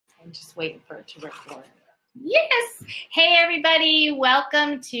I'm just waiting for it to record. Yes. Hey, everybody.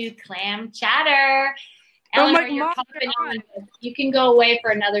 Welcome to Clam Chatter. Eleanor, you're popping on. You can go away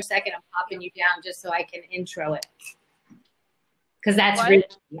for another second. I'm popping you down just so I can intro it. Because that's Ruthie.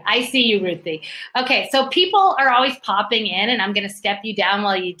 I see you, Ruthie. Okay, so people are always popping in, and I'm going to step you down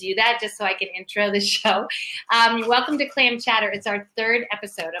while you do that just so I can intro the show. Welcome to Clam Chatter. It's our third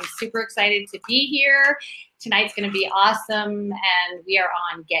episode. I'm super excited to be here. Tonight's going to be awesome, and we are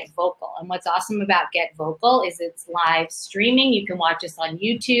on Get Vocal. And what's awesome about Get Vocal is it's live streaming. You can watch us on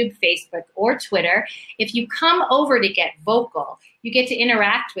YouTube, Facebook, or Twitter. If you come over to Get Vocal, you get to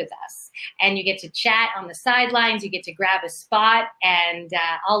interact with us, and you get to chat on the sidelines. You get to grab a spot, and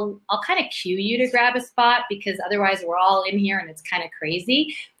I'll kind of cue you to grab a spot because otherwise we're all in here and it's kind of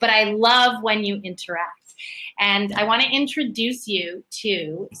crazy. But I love when you interact. And I want to introduce you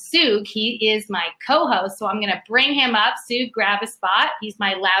to Soog. He is my co-host, so I'm going to bring him up. Soog, grab a spot. He's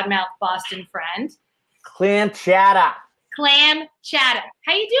my loudmouth Boston friend. Clam Chatter. Clam Chatter.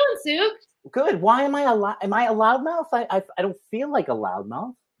 How you doing, Soog? Good. Why am I a loudmouth? I don't feel like a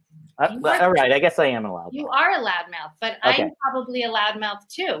loudmouth. All right, I guess I am a loudmouth. You are a loudmouth, but okay. I'm probably a loudmouth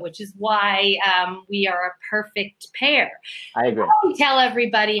too, which is why we are a perfect pair. I agree. We tell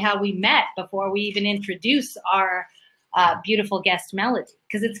everybody how we met before we even introduce our beautiful guest, Melody,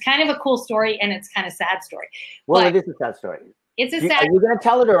 because it's kind of a cool story and it's kind of a sad story. Well, it is a sad story. It's a sad. Are you going to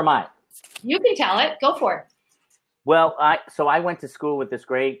tell it or am I? You can tell it. Go for it. Well, I went to school with this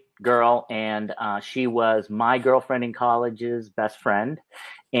great girl, and she was my girlfriend in college's best friend.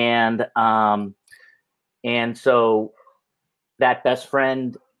 And so that best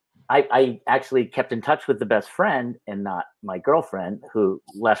friend, I actually kept in touch with the best friend and not my girlfriend, who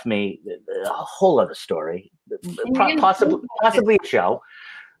left me a whole other story, possibly a show.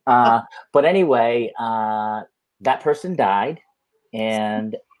 But anyway, that person died,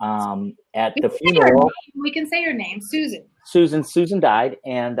 and at the funeral, we can say her name, Susan. Susan died,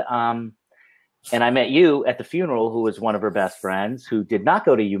 and I met you at the funeral, who was one of her best friends, who did not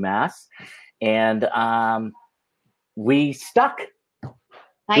go to UMass, and we stuck,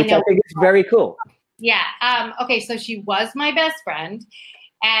 which I think is very cool. Yeah. Okay, so she was my best friend,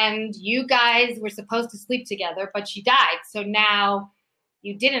 and you guys were supposed to sleep together, but she died, so now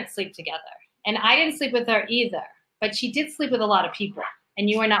you didn't sleep together. And I didn't sleep with her either, but she did sleep with a lot of people, and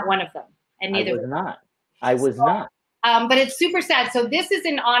you were not one of them. And neither I was not. But it's super sad. So this is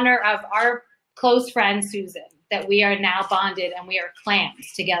in honor of our close friend, Susan, that we are now bonded and we are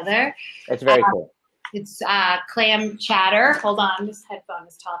clams together. It's very cool. It's Clam Chatter. Hold on, this headphone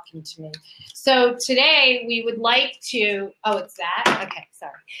is talking to me. So today we would like to, it's that? Okay,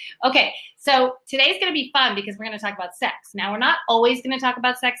 sorry. Okay, so today's going to be fun because we're going to talk about sex. Now, we're not always going to talk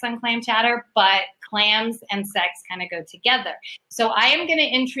about sex on Clam Chatter, but clams and sex kind of go together. So I am going to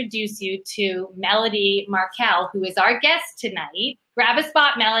introduce you to Melody Markel, who is our guest tonight. Grab a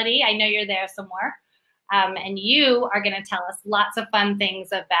spot, Melody. I know you're there somewhere. And you are going to tell us lots of fun things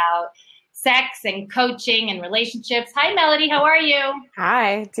about sex and coaching and relationships. Hi, Melody. How are you?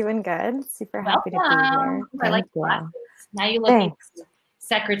 Hi. Doing good. Super happy to be here. I like glasses. Now you look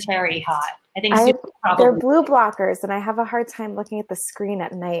secretary hot. I think they're blue blockers, and I have a hard time looking at the screen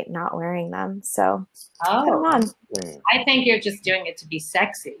at night not wearing them. So put them on. I think you're just doing it to be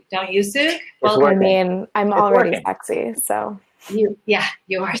sexy. Don't you, Sue? Well, I mean, I'm already sexy, so. You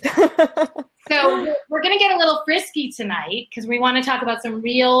are. So we're going to get a little frisky tonight because we want to talk about some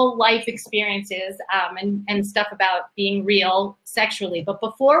real life experiences and stuff about being real sexually. But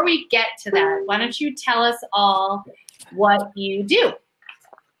before we get to that, why don't you tell us all what you do?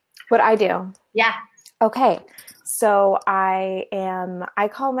 What I do? Yeah. Okay. So I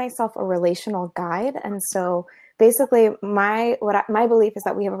call myself a relational guide. And so basically my belief is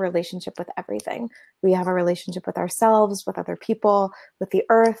that we have a relationship with everything. We have a relationship with ourselves, with other people, with the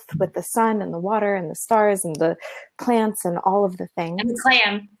earth, with the sun and the water and the stars and the plants and all of the things. And the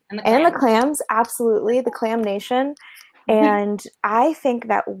clam. And the clams, absolutely. The clam nation. And I think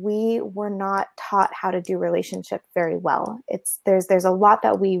that we were not taught how to do relationship very well. There's a lot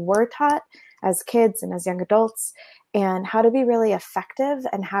that we were taught as kids and as young adults, and how to be really effective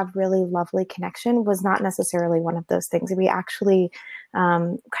and have really lovely connection was not necessarily one of those things. We actually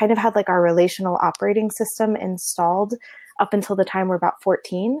kind of had like our relational operating system installed up until the time we're about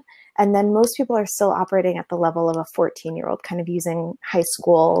 14. And then most people are still operating at the level of a 14-year-old, kind of using high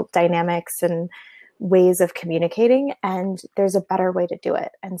school dynamics and ways of communicating. And there's a better way to do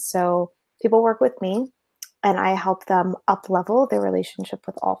it. And so people work with me and I help them up-level their relationship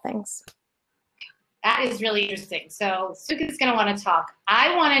with all things. That is really interesting. So Soog is going to want to talk.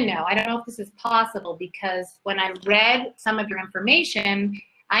 I want to know, I don't know if this is possible, because when I read some of your information,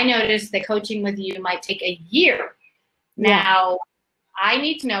 I noticed that coaching with you might take a year. Now, I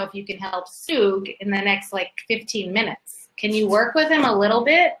need to know if you can help Soog in the next 15 minutes. Can you work with him a little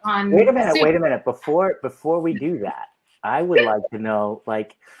bit on? Wait a minute. Before we do that, I would like to know,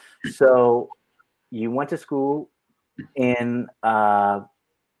 so you went to school in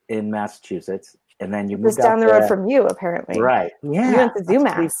Massachusetts, and then you moved just down the road from you, apparently. Right. Yeah. You went to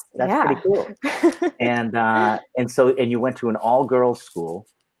UMass. That's pretty cool. And you went to an all-girls school.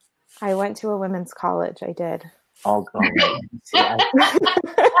 I went to a women's college. I did. I'm going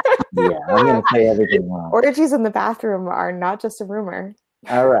to say everything wrong. Orgies in the bathroom are not just a rumor.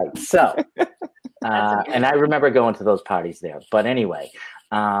 All right. So, and I remember going to those parties there. But anyway.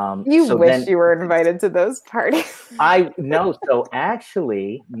 You wish you were invited to those parties. I know. So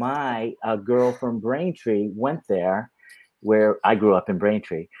actually, my girl from Braintree went there, where I grew up in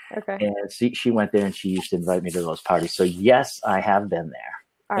Braintree. Okay. And she went there, and she used to invite me to those parties. So yes, I have been there.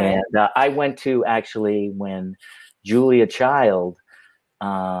 All right. And I went to actually when Julia Child,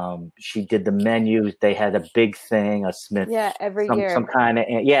 she did the menus. They had a big thing, a Smith. Yeah, every year. Some kind of,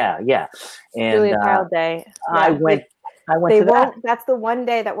 yeah. And Julia Child Day. Yeah, I went to that. That's the one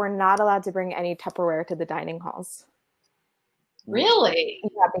day that we're not allowed to bring any Tupperware to the dining halls. Really?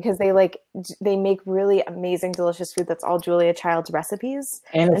 Yeah, because they make really amazing, delicious food that's all Julia Child's recipes.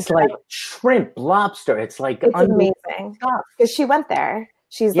 And it's like shrimp, lobster. It's amazing. Because she went there.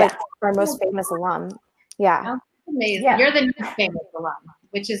 She's our most famous alum. Yeah. That's amazing. Yeah. You're the most famous alum,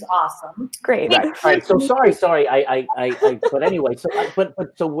 which is awesome. Great. Right. So sorry. But anyway,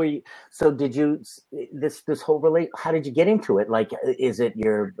 so did you, this whole how did you get into it? Is it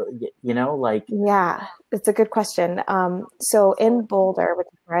your, Yeah, it's a good question. So in Boulder, which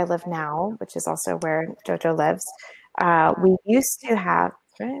is where I live now, which is also where JoJo lives, we used to have,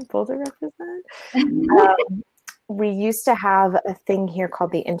 right? Boulder represent? We used to have a thing here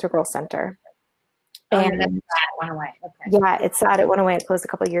called the Integral Center. And it went away. Okay. Yeah, it's sad. It went away. It closed a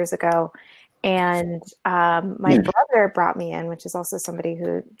couple of years ago. And my brother brought me in, which is also somebody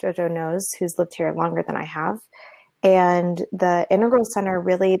who JoJo knows, who's lived here longer than I have. And the Integral Center,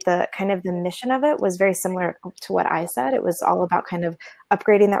 really the mission of it was very similar to what I said. It was all about kind of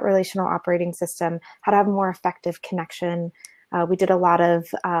upgrading that relational operating system, how to have a more effective connection. We did a lot of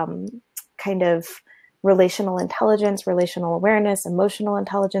kind of relational intelligence, relational awareness, emotional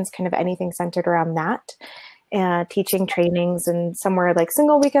intelligence, kind of anything centered around that. Teaching trainings, and somewhere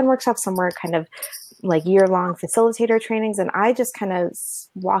single weekend workshops, somewhere kind of year-long facilitator trainings. And I just kind of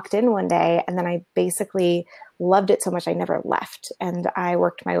walked in one day, and then I basically loved it so much I never left. And I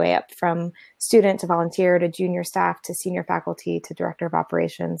worked my way up from student to volunteer to junior staff to senior faculty to director of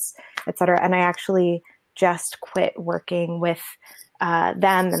operations, et cetera. And I actually just quit working with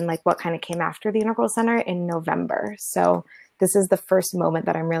them and what kind of came after the Integral Center in November. So this is the first moment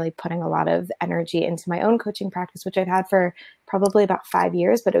that I'm really putting a lot of energy into my own coaching practice, which I've had for probably about 5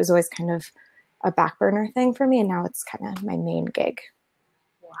 years, but it was always kind of a back burner thing for me. And now it's kind of my main gig.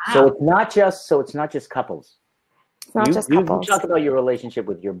 Wow. So it's not just couples. It's not just couples. You talk about your relationship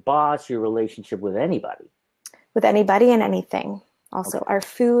with your boss, your relationship with anybody. With anybody and anything. Also, our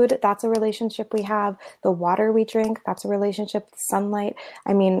food, that's a relationship we have. The water we drink, that's a relationship. The sunlight.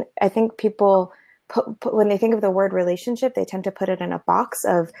 I mean, I think people, when they think of the word relationship, they tend to put it in a box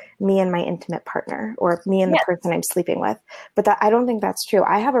of me and my intimate partner, or me and the person I'm sleeping with. But I don't think that's true.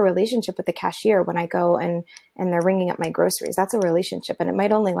 I have a relationship with the cashier when I go and they're ringing up my groceries. That's a relationship, and it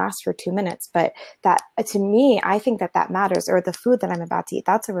might only last for 2 minutes. But that, to me, I think that matters. Or the food that I'm about to eat,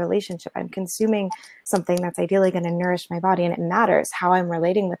 that's a relationship. I'm consuming something that's ideally going to nourish my body, and it matters how I'm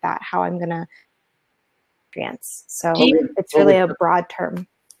relating with that, how I'm going to experience. So it's really a broad term.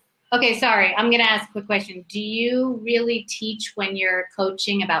 Okay, sorry. I'm going to ask a quick question. Do you really teach when you're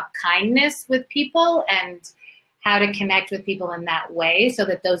coaching about kindness with people and how to connect with people in that way so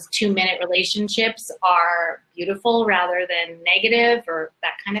that those 2-minute relationships are beautiful rather than negative or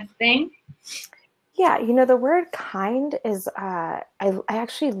that kind of thing? Yeah, the word kind is, I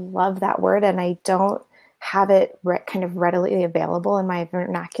actually love that word, and I don't have it kind of readily available in my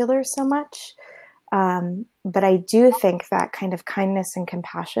vernacular so much. But I do think that kind of kindness and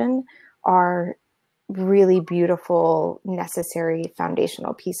compassion are really beautiful, necessary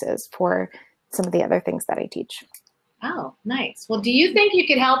foundational pieces for some of the other things that I teach. Oh, nice. Well, do you think you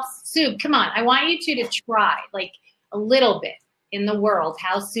could help Soog? Come on, I want you two to try a little bit in the world,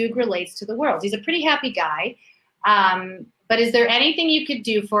 how Soog relates to the world. He's a pretty happy guy. But is there anything you could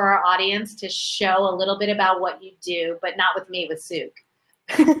do for our audience to show a little bit about what you do, but not with me, with Soog?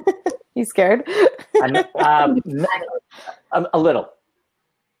 You scared? A little.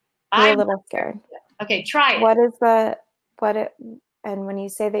 I'm a little scared. Okay, try it. What And when you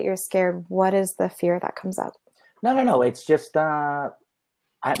say that you're scared, what is the fear that comes up? No. It's just, I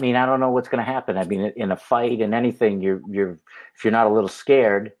mean, I don't know what's going to happen. I mean, in a fight and anything, if you're not a little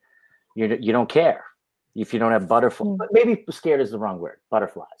scared, you don't care. If you don't have butterflies, maybe scared is the wrong word.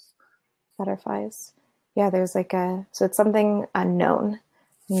 Butterflies. Butterflies. Yeah, there's like so it's something unknown.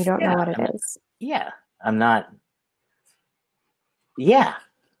 You don't know what it is. Yeah, I'm not. Yeah.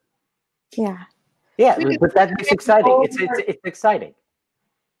 Yeah. Yeah, but that's exciting. It's exciting.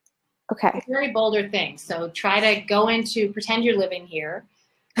 Okay. It's a very bolder thing. So try to go into, pretend you're living here.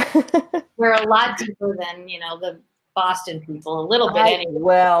 We're a lot deeper than, the Boston people, a little bit anyway.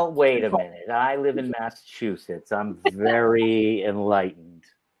 Well, wait a minute. I live in Massachusetts. I'm very enlightened.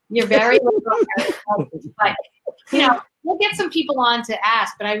 You're very enlightened. But, we'll get some people on to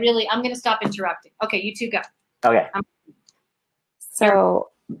ask, but I'm going to stop interrupting. Okay, you two go. Okay. So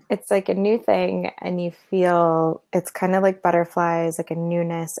it's like a new thing, and you feel it's kind of like butterflies, like a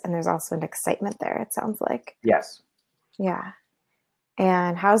newness, and there's also an excitement there, it sounds like. Yes. Yeah.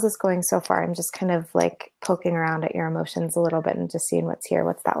 And how's this going so far? I'm just kind of like poking around at your emotions a little bit and just seeing what's here.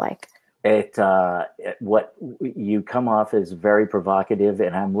 What's that like? What you come off as very provocative,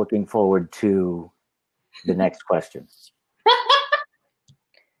 and I'm looking forward to the next question.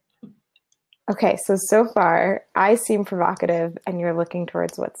 Okay, so far I seem provocative, and you're looking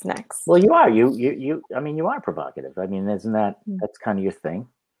towards what's next. Well, you are. You. I mean, you are provocative. I mean, isn't that's kind of your thing?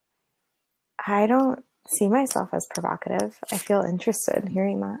 I don't see myself as provocative. I feel interested in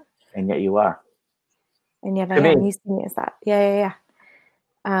hearing that. And yet you are. And yet I am. You see me as that. Yeah.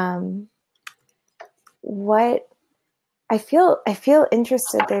 What I feel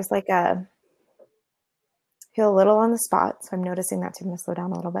interested. There's like I feel a little on the spot, so I'm noticing that to slow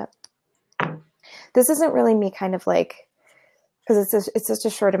down a little bit. This isn't really me kind of like, because it's such a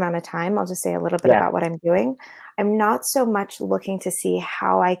short amount of time. I'll just say a little bit about what I'm doing. I'm not so much looking to see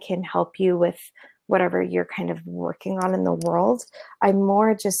how I can help you with whatever you're kind of working on in the world. I'm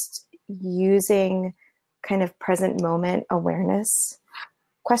more just using kind of present moment awareness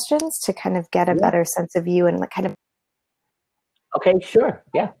questions to kind of get a better sense of you and like kind of. Okay, sure.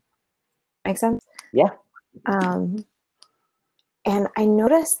 Yeah. Make sense? Yeah. And I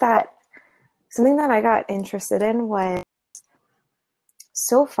noticed that something that I got interested in was,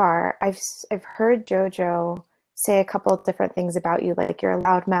 so far I've heard JoJo say a couple of different things about you, like you're a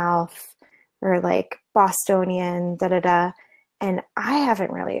loudmouth or like Bostonian, and I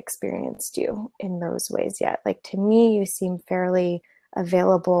haven't really experienced you in those ways yet. Like, to me, you seem fairly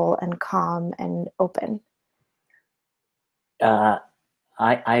available and calm and open. I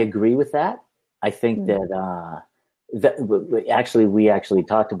agree with that. I think that we actually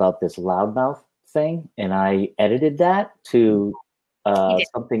talked about this loudmouth thing, and I edited that to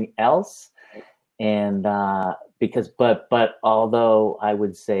something else. And but although I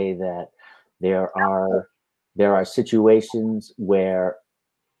would say that there are situations where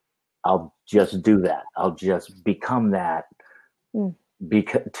I'll just do that. I'll just become that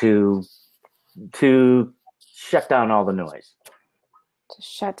to shut down all the noise. To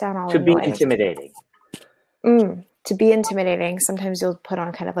shut down all the noise. To be intimidating. To be intimidating. Sometimes you'll put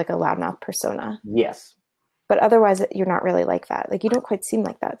on kind of like a loudmouth persona. Yes. But otherwise, you're not really like that. Like, you don't quite seem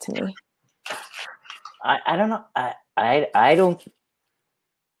like that to me. I don't know. I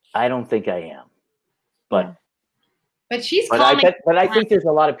don't think I am. But she's but I think there's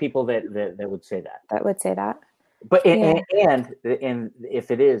a lot of people that would say that. That would say that. But and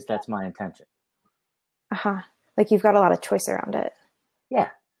if it is, that's my intention. Like, you've got a lot of choice around it. Yeah.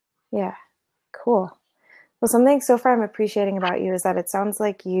 Yeah. Cool. Well, something so far I'm appreciating about you is that it sounds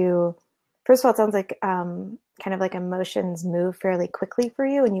like you, first of all, it sounds like kind of like emotions move fairly quickly for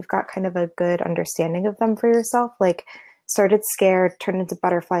you, and you've got kind of a good understanding of them for yourself. Like, started scared, turned into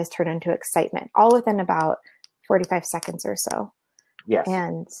butterflies, turned into excitement, all within about 45 seconds or so. Yes.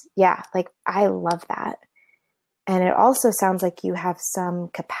 And yeah, like, I love that. And it also sounds like you have some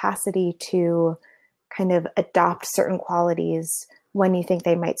capacity to kind of adopt certain qualities when you think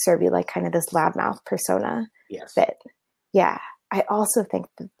they might serve you, like kind of this loudmouth persona. Yes. Yeah. I also think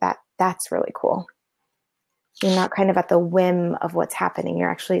that that's really cool. You're not kind of at the whim of what's happening. You're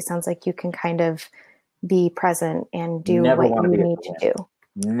actually, it sounds like you can kind of be present and do what you need to do.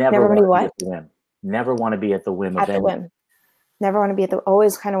 Never want to be at the whim. Never want to be at the whim of anything. Never want to be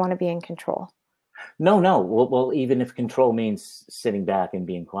always kind of want to be in control. No. Well, even if control means sitting back and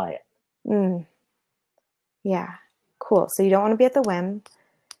being quiet. Yeah. Cool. So you don't want to be at the whim.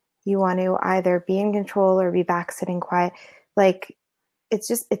 You want to either be in control or be back sitting quiet. Like,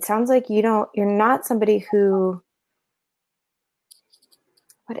 it sounds like you're not somebody who,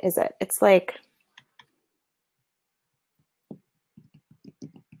 what is it? It's like,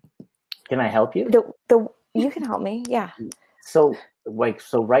 Can I help you? You can help me. Yeah. So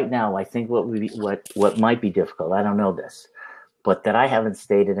right now, I think what might be difficult, I don't know this, but that I haven't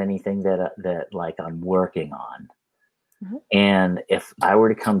stated anything that like I'm working on. Mm-hmm. And if I were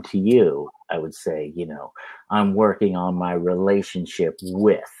to come to you, I would say, I'm working on my relationship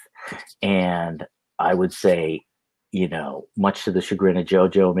with, and I would say, much to the chagrin of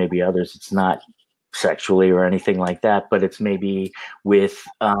JoJo, maybe others, it's not sexually or anything like that, but it's maybe with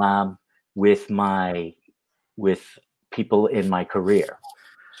people in my career.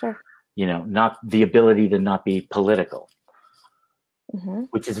 Sure. Not the ability to not be political, mm-hmm.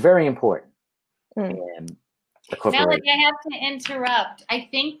 which is very important. And Melody, I have to interrupt. I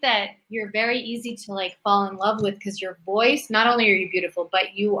think that you're very easy to like fall in love with because your voice, not only are you beautiful,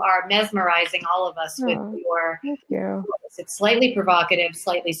 but you are mesmerizing all of us with your thank you. voice. It's slightly provocative,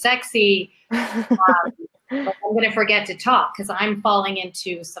 slightly sexy. But I'm going to forget to talk because I'm falling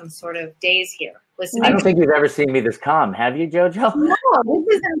into some sort of daze here. I don't think you've ever seen me this calm. Have you, JoJo? No,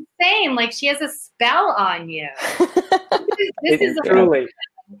 this is insane. Like she has a spell on you. This is truly.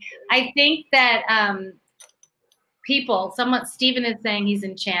 I think that Stephen is saying he's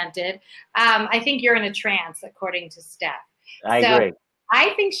enchanted. I think you're in a trance, according to Steph. I agree.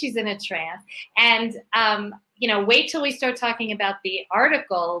 I think she's in a trance. And, wait till we start talking about the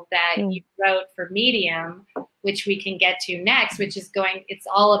article that you wrote for Medium, which we can get to next, which is it's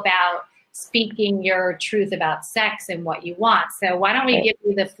all about speaking your truth about sex and what you want. So why don't we give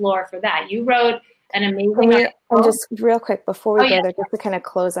you the floor for that? You wrote an amazing article. And just real quick before we go there, just to kind of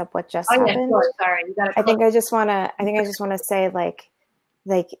close up what just happened. Sure. Sorry, you gotta I think I just want to say like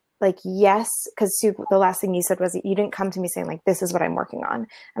yes, because Soog, the last thing you said was you didn't come to me saying like this is what I'm working on,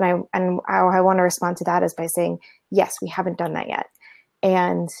 and I want to respond to that as by saying yes, we haven't done that yet,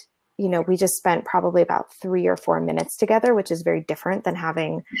 and we just spent probably about 3 or 4 minutes together, which is very different than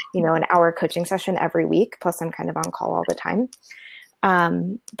having an hour coaching session every week. Plus, I'm kind of on call all the time.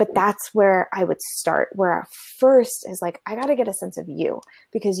 But that's where I would start, where first is like, I got to get a sense of you,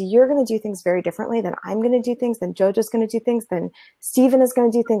 because you're going to do things very differently than I'm going to do things, then JoJo's going to do things, then Stephen is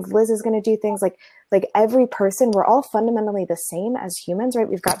going to do things, Liz is going to do things. Like every person, we're all fundamentally the same as humans, right?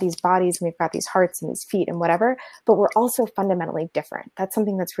 We've got these bodies and we've got these hearts and these feet and whatever, but we're also fundamentally different. That's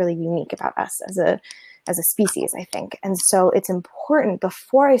something that's really unique about us as a species, I think. And so it's important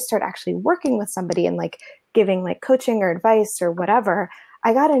before I start actually working with somebody and like giving like coaching or advice or whatever,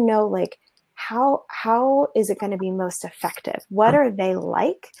 I got to know like, how is it going to be most effective? What are they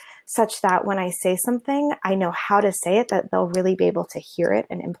like, such that when I say something, I know how to say it, that they'll really be able to hear it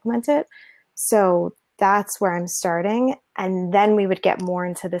and implement it. So that's where I'm starting. And then we would get more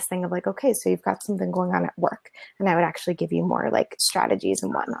into this thing of like, okay, so you've got something going on at work, and I would actually give you more like strategies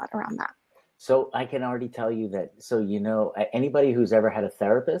and whatnot around that. So I can already tell you that, anybody who's ever had a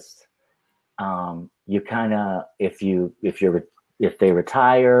therapist, you kind of, if they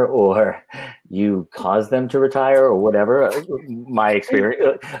retire or you cause them to retire or whatever, my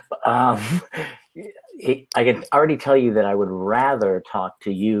experience, I can already tell you that I would rather talk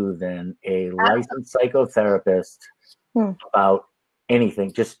to you than a licensed psychotherapist about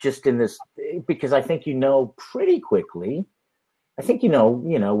anything, just in this, because I think pretty quickly. I think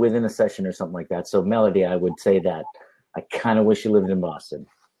within a session or something like that. So Melody, I would say that I kind of wish you lived in Boston.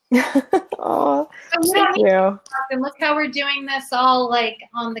 Oh, thank you. And look how we're doing this all like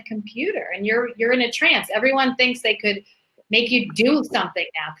on the computer, and you're in a trance. Everyone thinks they could make you do something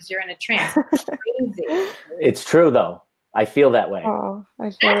now because you're in a trance. It's crazy. It's true though. I feel that way. Oh,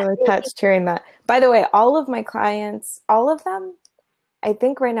 I feel really touched hearing that. By the way, all of my clients, all of them, I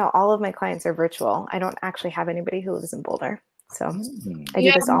think right now all of my clients are virtual. I don't actually have anybody who lives in Boulder. So I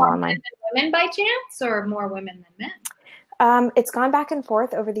do this all online. Women by chance, or more women than men? It's gone back and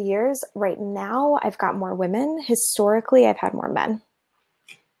forth over the years. Right now, I've got more women. Historically, I've had more men.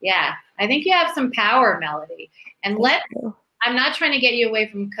 Yeah, I think you have some power, Melody. And I'm not trying to get you away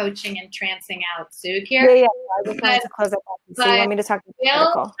from coaching and trancing out Soog here. Yeah. I just wanted to close up. So you want me to talk about the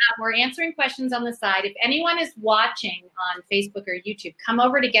article? We're answering questions on the side. If anyone is watching on Facebook or YouTube, come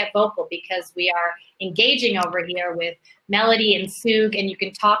over to Get Vocal, because we are engaging over here with Melody and Soog, and you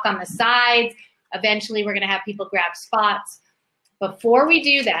can talk on the sides. Eventually, we're going to have people grab spots. Before we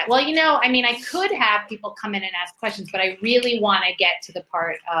do that, I could have people come in and ask questions, but I really want to get to the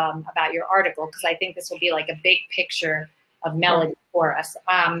part about your article, because I think this will be like a big picture of Melody for us.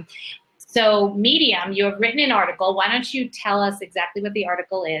 So Medium, you have written an article. Why don't you tell us exactly what the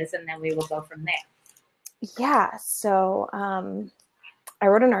article is, and then we will go from there. Yeah, so I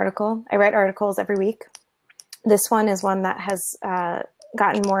wrote an article. I write articles every week. This one is one that has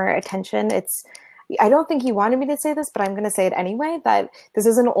gotten more attention. It's, I don't think he wanted me to say this, but I'm going to say it anyway, that this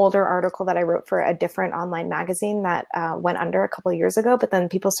is an older article that I wrote for a different online magazine that went under a couple of years ago. But then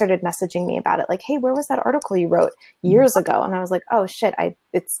people started messaging me about it, like, hey, where was that article you wrote years ago? And I was like, oh shit,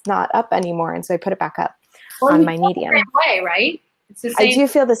 it's not up anymore. And so I put it back up on my Medium. Way, right? It's the same. I do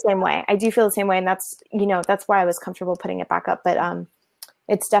feel the same way. And that's why I was comfortable putting it back up. But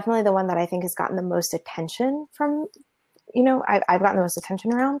it's definitely the one that I think has gotten the most attention from, I've gotten the most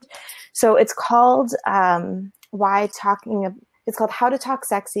attention around. So it's called it's called How to Talk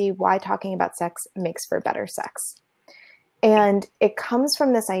Sexy, Why Talking About Sex Makes for Better Sex. And it comes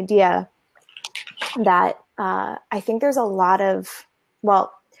from this idea that I think there's a lot of, let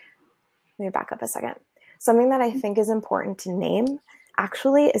me back up a second. Something that I think is important to name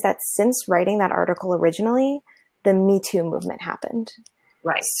actually is that since writing that article originally, the Me Too movement happened.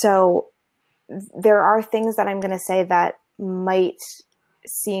 Right. So there are things that I'm going to say that might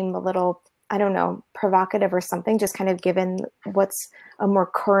seem a little, I don't know, provocative or something, just kind of given what's a more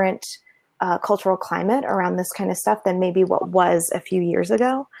current cultural climate around this kind of stuff than maybe what was a few years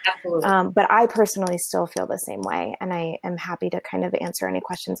ago. Absolutely. But I personally still feel the same way. And I am happy to kind of answer any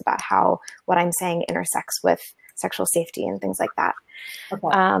questions about how what I'm saying intersects with sexual safety and things like that.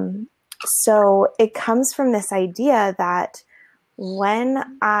 Okay. So it comes from this idea that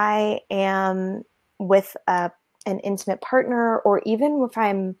when I am with an intimate partner, or even if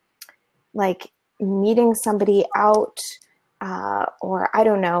I'm like meeting somebody out, or I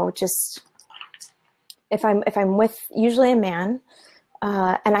don't know, just if I'm with usually a man,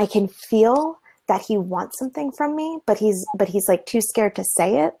 and I can feel that he wants something from me, but he's like too scared to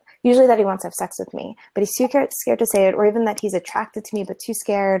say it. Usually that he wants to have sex with me, but he's too scared to say it, or even that he's attracted to me but too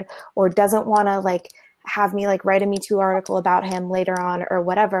scared, or doesn't want to like have me like write a Me Too article about him later on or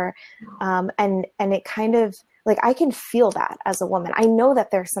whatever. And it kind of like, I can feel that as a woman. I know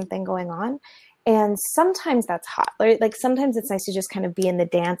that there's something going on. And sometimes that's hot. Like sometimes it's nice to just kind of be in the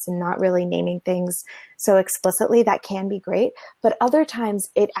dance and not really naming things so explicitly. That can be great. But other times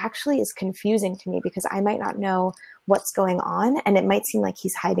it actually is confusing to me because I might not know what's going on, and it might seem like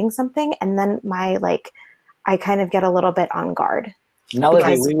he's hiding something. And then I kind of get a little bit on guard.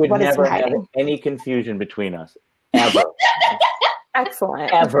 Melody, we would never have any confusion between us, ever.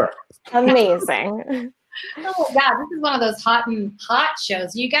 Excellent. Ever. Amazing. Oh God, this is one of those hot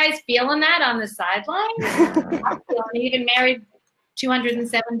shows. You guys feeling that on the sidelines? I'm feeling it. You've been married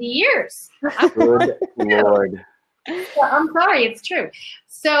 270 years. Good Lord. I'm sorry, it's true.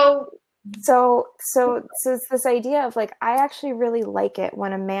 So it's this idea of like, I actually really like it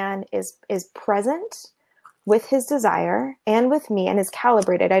when a man is present with his desire and with me and is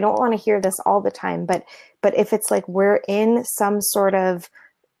calibrated. I don't want to hear this all the time, but if it's like we're in some sort of,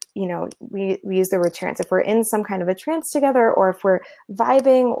 we use the word trance, if we're in some kind of a trance together, or if we're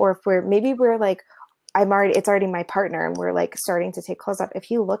vibing, or if we're like, it's already my partner and we're like starting to take close up. If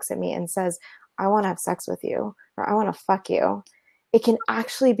he looks at me and says, I want to have sex with you, or I want to fuck you, it can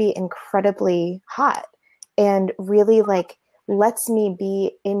actually be incredibly hot and really like lets me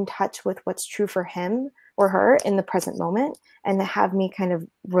be in touch with what's true for him or her in the present moment, and to have me kind of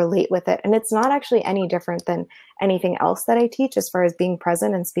relate with it. And it's not actually any different than anything else that I teach as far as being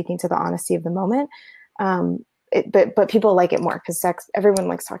present and speaking to the honesty of the moment. But people like it more because everyone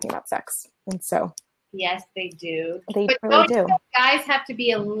likes talking about sex. And so. Yes, they do. They really do. Guys have to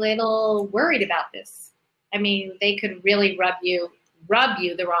be a little worried about this. I mean, they could really rub you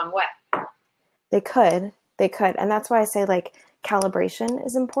the wrong way. They could. And that's why I say like, calibration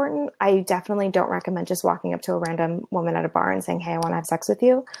is important. I definitely don't recommend just walking up to a random woman at a bar and saying, hey, I want to have sex with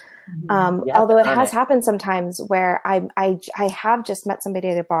you. Although it has happened sometimes where I have just met somebody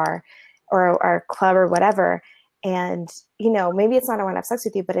at a bar or a club or whatever. And, maybe it's not I want to have sex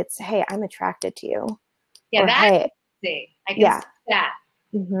with you, but it's, hey, I'm attracted to you. Yeah, I can see that.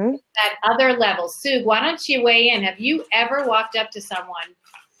 Mm-hmm. That other level. Soog, why don't you weigh in? Have you ever walked up to someone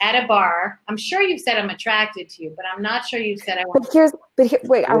at a bar? I'm sure you've said I'm attracted to you, but I'm not sure you've said I want.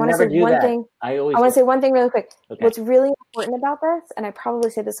 Wait, I want to say one thing. I want to say one thing really quick. Okay. What's really important about this, and I probably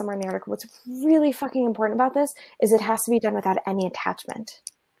say this somewhere in the article, what's really fucking important about this is it has to be done without any attachment.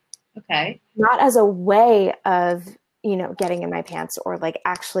 Okay. Not as a way of, getting in my pants or like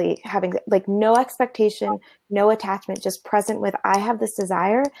actually having like no expectation, no attachment, just present with, I have this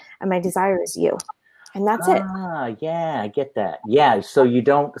desire and my desire is you. And that's it. Yeah, I get that. Yeah, so you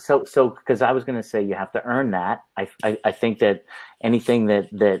don't. So because I was going to say you have to earn that. I think that anything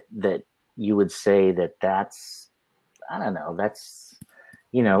that you would say that's, I don't know. That's,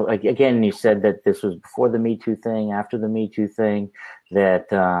 again, you said that this was before the Me Too thing, after the Me Too thing.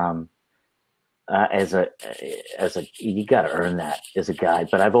 That you got to earn that as a guy.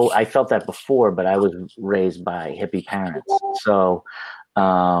 But I felt that before, but I was raised by hippie parents. So,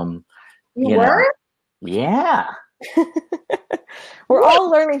 you were? Yeah. We're all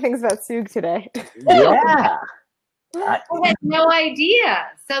learning things about Soog today. Yeah. I had no idea.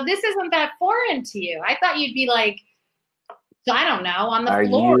 So this isn't that foreign to you. I thought you'd be like, I don't know, on the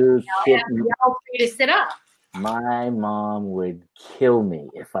floor. You kidding? Yell for you to sit up. My mom would kill me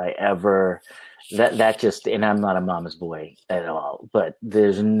if I ever that just, and I'm not a mama's boy at all, but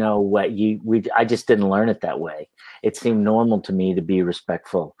there's no way I just didn't learn it that way. It seemed normal to me to be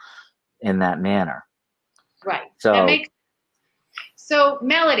respectful in that manner. Right. So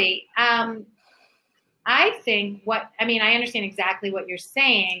Melody, I think I understand exactly what you're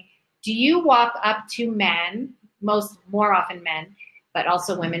saying. Do you walk up to men, more often men, but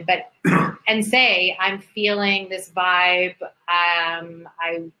also women, and say, I'm feeling this vibe, I'm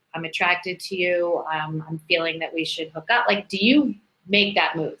attracted to you, I'm feeling that we should hook up? Like, do you make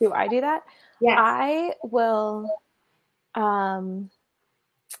that move? Do I do that? Yeah. I will,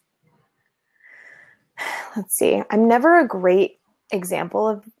 let's see. I'm never a great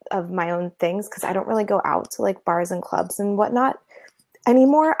example of my own things because I don't really go out to like bars and clubs and whatnot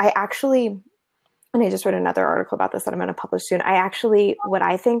anymore. I actually, and I just read another article about this that I'm going to publish soon. What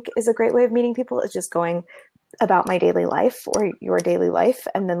I think is a great way of meeting people is just going about my daily life or your daily life.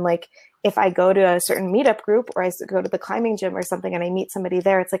 And then like, if I go to a certain meetup group or I go to the climbing gym or something and I meet somebody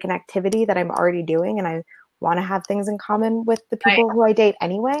there, it's like an activity that I'm already doing and I want to have things in common with the people who I date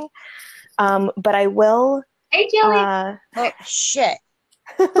anyway. But I will. Hey, Jilly. Oh, shit.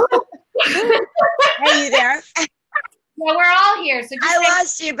 Are you there? Well, we're all here. So I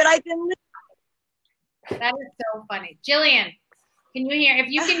lost you, but I've been. That is so funny. Jillian, can you hear? If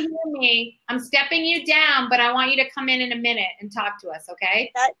you can hear me, I'm stepping you down, but I want you to come in a minute and talk to us,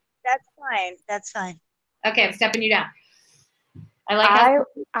 okay? That's fine. That's fine. Okay, I'm stepping you down.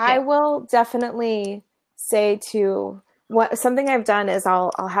 I will definitely say something I've done is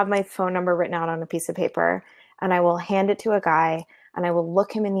I'll have my phone number written out on a piece of paper and I will hand it to a guy and I will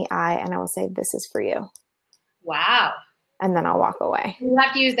look him in the eye and I will say, this is for you. Wow. And then I'll walk away. You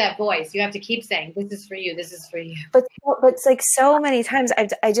have to use that voice. You have to keep saying, this is for you. This is for you. But it's like so many times I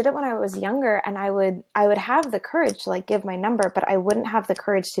did it when I was younger and I would have the courage to like give my number, but I wouldn't have the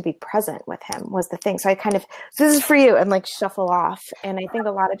courage to be present with him was the thing. So I kind of, this is for you and like shuffle off. And I think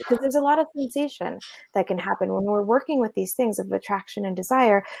because there's a lot of sensation that can happen when we're working with these things of attraction and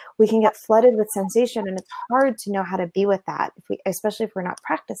desire, we can get flooded with sensation and it's hard to know how to be with that, especially if we're not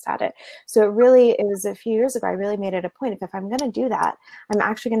practiced at it. So it was a few years ago, I really made it a point if I'm going to do that, I'm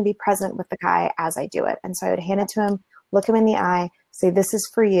actually going to be present with the guy as I do it. And so I would hand it to him, look him in the eye, say, this is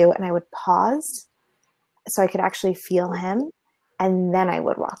for you. And I would pause so I could actually feel him. And then I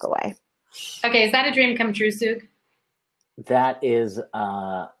would walk away. Okay. Is that a dream come true, Soog? That is,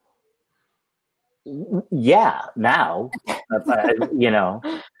 yeah, now,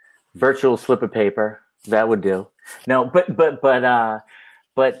 virtual slip of paper, that would do. No,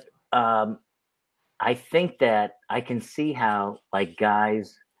 but I think that I can see how, like,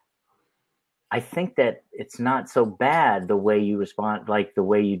 guys, I think that it's not so bad the way you respond, like the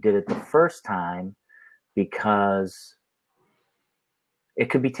way you did it the first time, because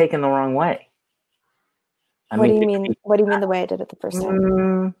it could be taken the wrong way. What do you mean the way I did it the first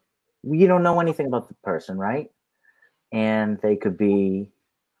time? You don't know anything about the person, right? And they could be,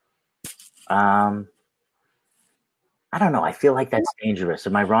 I don't know. I feel like that's dangerous.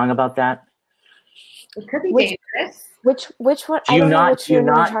 Am I wrong about that? It could be dangerous. Which one? I don't know which you're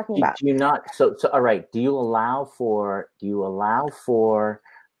talking about. Do you not? So all right. Do you allow for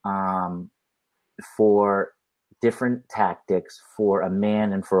different tactics for a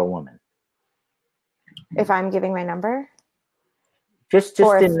man and for a woman? If I'm giving my number, just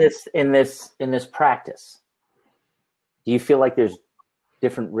in this practice, do you feel like there's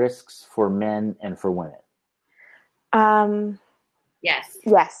different risks for men and for women? Yes.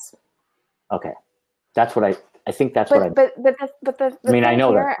 Yes. Okay. That's what I think that's what I mean, I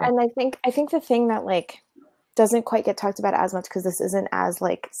know that. And I think the thing that like doesn't quite get talked about as much because this isn't as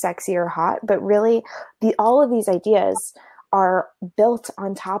like sexy or hot, but really all of these ideas are built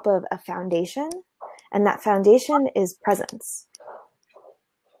on top of a foundation, and that foundation is presence.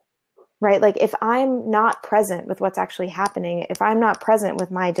 Right? Like if I'm not present with what's actually happening, if I'm not present with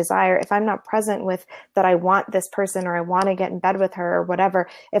my desire, if I'm not present with that I want this person or I want to get in bed with her or whatever,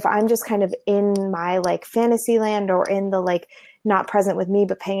 if I'm just kind of in my like fantasy land or in the like not present with me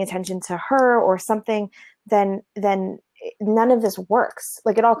but paying attention to her or something, then none of this works.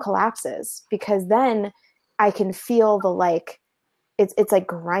 Like it all collapses because then I can feel the like, it's like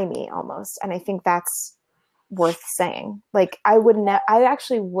grimy almost. And I think that's worth saying. Like I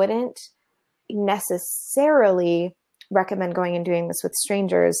actually wouldn't necessarily recommend going and doing this with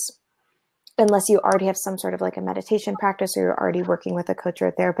strangers unless you already have some sort of like a meditation practice or you're already working with a coach or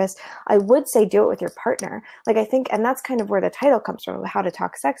a therapist. I would say do it with your partner. Like I think, and that's kind of where the title comes from, How to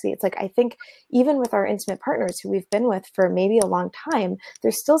Talk Sexy. It's like, I think even with our intimate partners who we've been with for maybe a long time,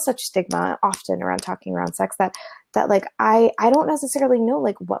 there's still such stigma often around talking around sex that like, I don't necessarily know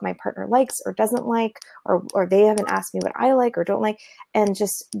like what my partner likes or doesn't like, or they haven't asked me what I like or don't like. And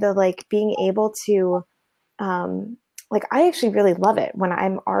just the like being able to, like, I actually really love it when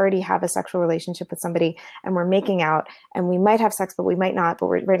I'm already have a sexual relationship with somebody and we're making out and we might have sex, but we might not. But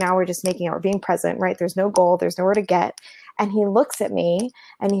right now we're just making out, we're being present, right? There's no goal, there's nowhere to get. And he looks at me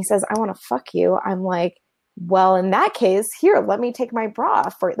and he says, I want to fuck you. I'm like, well, in that case, here, let me take my bra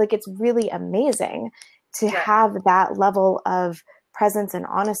off for it. Like, it's really amazing to have that level of presence and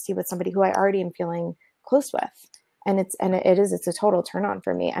honesty with somebody who I already am feeling close with. And it's a total turn on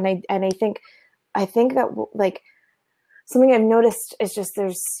for me. And I think that like, something I've noticed is just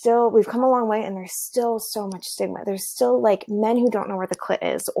we've come a long way and there's still so much stigma. There's still like men who don't know where the clit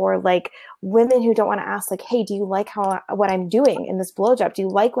is, or like women who don't want to ask like, hey, do you like what I'm doing in this blowjob? Do you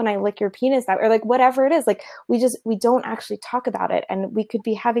like when I lick your penis out? Or like whatever it is. Like we don't actually talk about it, and we could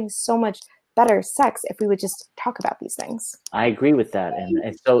be having so much better sex if we would just talk about these things. I agree with that.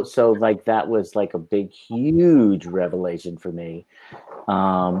 And so like that was like a big, huge revelation for me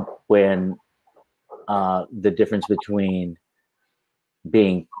when the difference between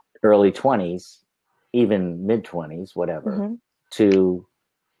being early 20s, even mid 20s, whatever, to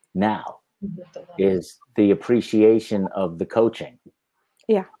now is the appreciation of the coaching.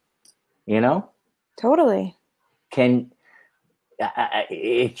 Yeah. You know? Totally.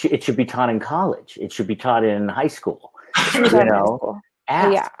 It should be taught in college. It should be taught in high school. You know?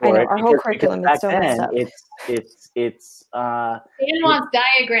 Yeah, I know. Our whole curriculum is so messed up. It's Stan wants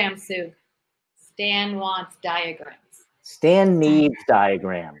diagrams, Sue. Stan wants diagrams. Stan needs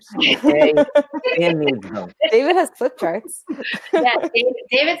diagrams. Okay? Stan needs them. David has flip charts. Yeah,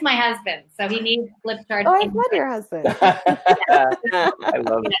 David's my husband, so he needs flip charts. Oh, I've met your husband. I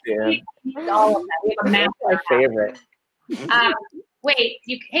love Stan. He's all of that. We have a map. My favorite. Wait,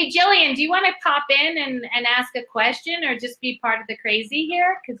 hey Jillian, do you want to pop in and ask a question or just be part of the crazy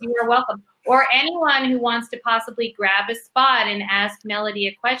here? Because you are welcome. Or anyone who wants to possibly grab a spot and ask Melody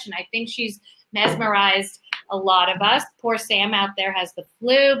a question. I think she's mesmerized a lot of us. Poor Sam out there has the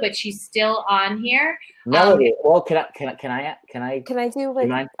flu, but she's still on here. Melody, well, can I do like?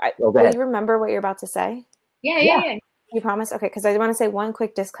 Go do ahead. you remember what you're about to say? Yeah. You promise? Okay, because I want to say one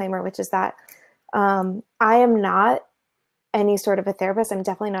quick disclaimer, which is that I am not any sort of a therapist. I'm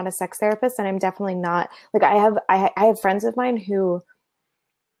definitely not a sex therapist, and I'm definitely not like I have friends of mine who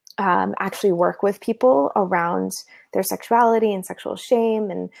actually work with people around their sexuality and sexual shame.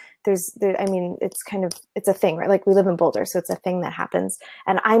 And it's a thing, right? Like we live in Boulder, so it's a thing that happens.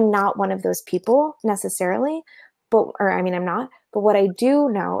 And I'm not one of those people necessarily, I'm not. But what I do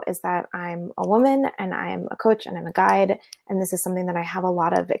know is that I'm a woman and I'm a coach and I'm a guide. And this is something that I have a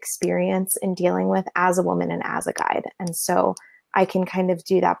lot of experience in dealing with as a woman and as a guide. And so I can kind of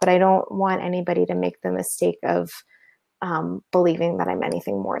do that, but I don't want anybody to make the mistake of believing that I'm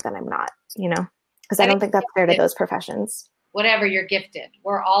anything more than I'm not, because I don't think that's fair to those professions. Whatever, you're gifted.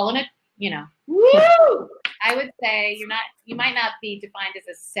 We're all in it, Woo! I would say you might not be defined as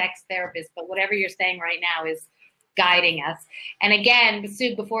a sex therapist, but whatever you're saying right now is guiding us. And again,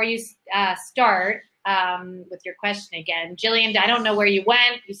 Soog, before you start with your question again, Jillian, I don't know where you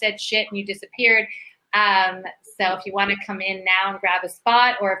went. You said shit and you disappeared. So if you want to come in now and grab a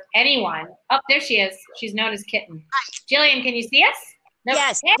spot, or if anyone, oh, there she is. She's known as Kitten. Jillian, can you see us? Nope.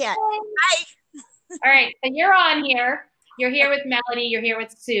 Yes. Hey. Yeah. Hi. All right. So you're on here. You're here with Melody. You're here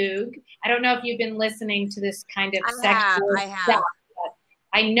with Soog. I don't know if you've been listening to this kind of sexual stuff, but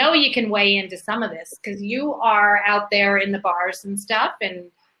I know you can weigh into some of this because you are out there in the bars and stuff and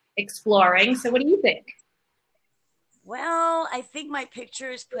exploring. So what do you think? Well, I think my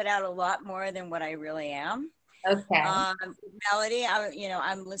pictures put out a lot more than what I really am. Okay. Melody,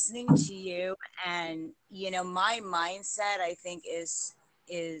 I'm listening to you, and my mindset, I think, is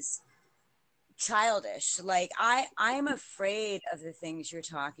childish. Like I'm afraid of the things you're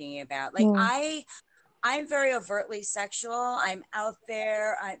talking about. Like I'm very overtly sexual. I'm out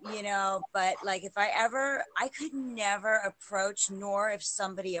there, but like I could never approach, nor if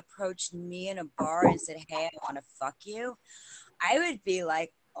somebody approached me in a bar and said, hey, I want to fuck you, I would be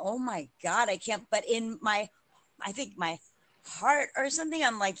like, oh my God, I can't. But in I think my heart or something,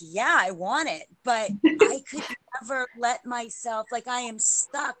 I'm like, yeah, I want it, but I could never let myself, like I am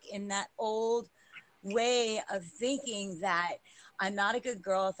stuck in that old way of thinking that I'm not a good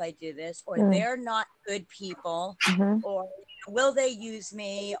girl if I do this, or they're not good people, or will they use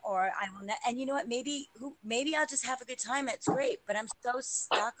me, or I will not. And you know what? Maybe I'll just have a good time. It's great. But I'm so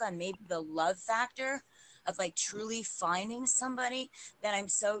stuck on maybe the love factor of like truly finding somebody that I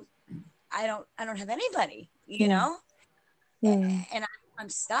don't have anybody, you know? And I'm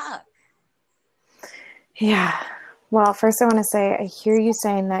stuck. Yeah. Well, first I want to say, I hear you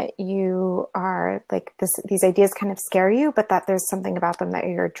saying that you are like these ideas kind of scare you, but that there's something about them that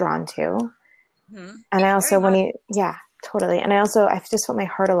you're drawn to. And I also, totally. And I just felt my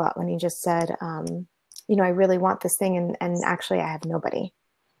heart a lot when you just said, you know, I really want this thing. And actually I have nobody.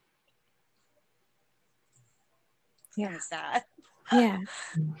 Yeah. Sad. Yeah.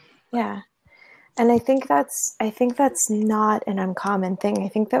 Yeah. And I think that's not an uncommon thing. I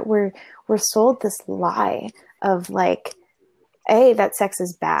think that we're sold this lie of like, that sex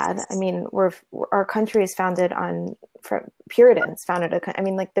is bad. I mean, our country is founded on Puritans I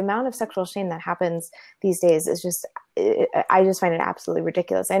mean, like the amount of sexual shame that happens these days is just, I just find it absolutely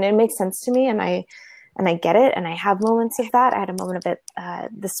ridiculous. And it makes sense to me. And I get it. And I have moments of that. I had a moment of it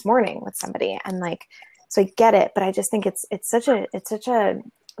this morning with somebody, and like, so I get it. But I just think it's such a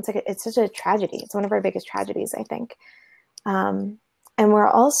tragedy. It's one of our biggest tragedies, I think. And we're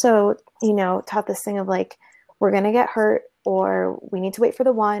also, you know, taught this thing of like, we're going to get hurt, or we need to wait for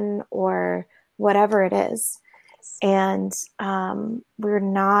the one, or whatever it is. And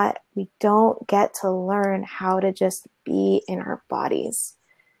we don't get to learn how to just be in our bodies,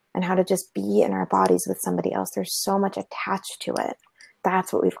 and how to just be in our bodies with somebody else. There's so much attached to it.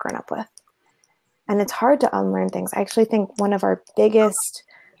 That's what we've grown up with. And it's hard to unlearn things. I actually think one of our biggest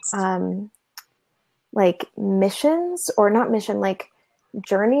like missions, or not mission, like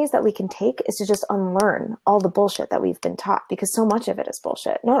journeys that we can take, is to just unlearn all the bullshit that we've been taught, because so much of it is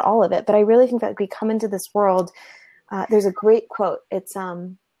bullshit. Not all of it, but I really think that we come into this world. There's a great quote. It's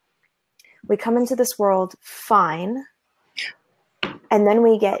we come into this world fine, and then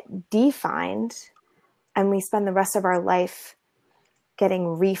we get defined, and we spend the rest of our life getting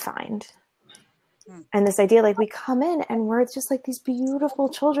refined. And this idea, like we come in and we're just like these beautiful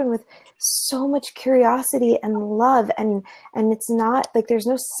children with so much curiosity and love, and it's not like there's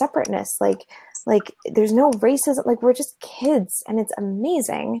no separateness, like there's no racism, like we're just kids, and it's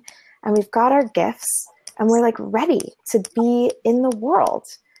amazing, and we've got our gifts, and we're like ready to be in the world.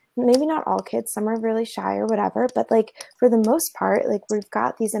 Maybe not all kids, some are really shy or whatever, but like for the most part, like we've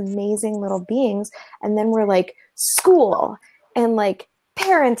got these amazing little beings, and then we're like school and like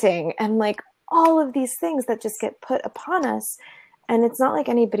parenting and like all of these things that just get put upon us. And it's not like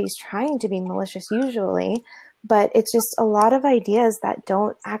anybody's trying to be malicious usually, but it's just a lot of ideas that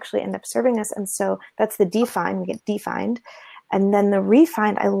don't actually end up serving us. And so that's the define, we get defined. And then the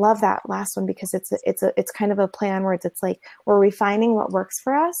refined, I love that last one, because it's kind of a play on words. It's like we're refining what works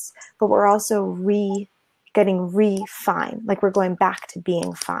for us, but we're also getting refined. Like we're going back to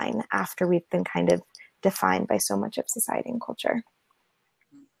being fine after we've been kind of defined by so much of society and culture.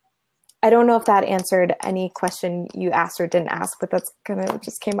 I don't know if that answered any question you asked or didn't ask, but that's kind of what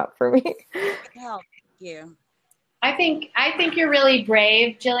just came up for me. No, thank you. I think you're really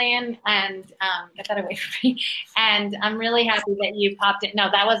brave, Jillian, and get that away from me. And I'm really happy that you popped it. No,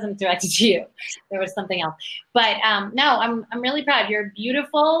 that wasn't directed to you. There was something else. But no, I'm really proud. You're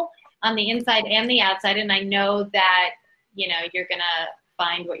beautiful on the inside and the outside, and I know that you're gonna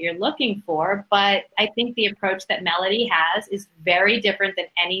find what you're looking for. But I think the approach that Melody has is very different than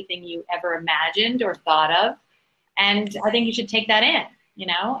anything you ever imagined or thought of. And I think you should take that in,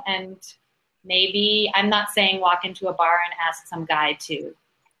 and maybe, I'm not saying walk into a bar and ask some guy to,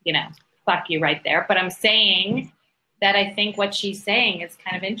 fuck you right there. But I'm saying that I think what she's saying is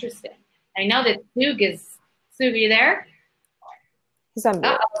kind of interesting. I know that Soog, are you there? He's on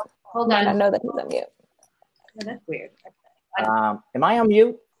mute. Hold on. I know that he's on mute. Oh, that's weird. Am I on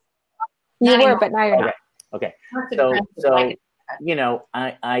mute? You were, but now you're not. Okay. So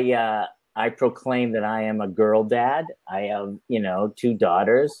I proclaim that I am a girl dad. I have, 2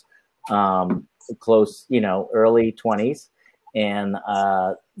 daughters, close, early 20s. And,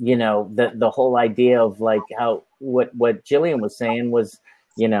 the whole idea of like how, what Jillian was saying was,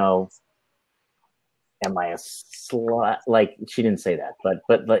 am I a slut? Like, she didn't say that, but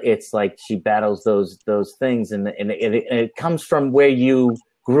it's like she battles those things, and it comes from where you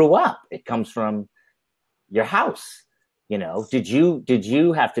grew up. It comes from your house. Did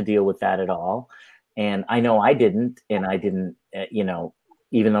you have to deal with that at all? And I know I didn't, and I didn't,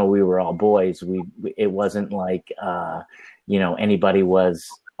 even though we were all boys, it wasn't like, anybody was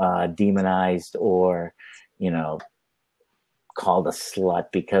demonized or, called a slut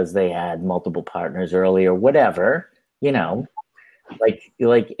because they had multiple partners early or whatever, and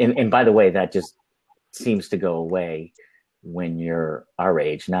by the way, that just seems to go away when you're our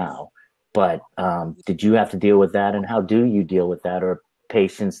age now. But did you have to deal with that, and how do you deal with that, or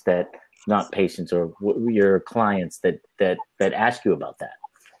not patients or your clients that ask you about that?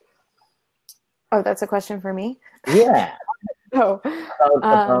 Oh, that's a question for me? Yeah.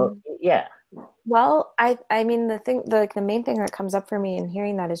 Yeah. Well, I mean, the main thing that comes up for me in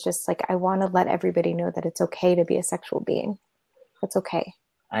hearing that is just like, I want to let everybody know that it's okay to be a sexual being. That's okay.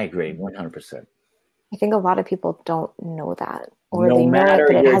 I agree 100%. I think a lot of people don't know that, or they know it,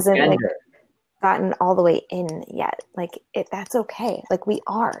 but it hasn't gotten all the way in yet. That's okay. We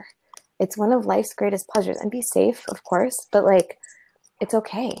are. It's one of life's greatest pleasures. And be safe, of course, but it's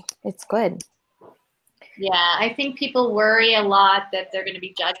okay. It's good. Yeah, I think people worry a lot that they're going to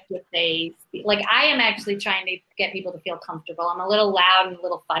be judged if they I am actually trying to get people to feel comfortable. I'm a little loud and a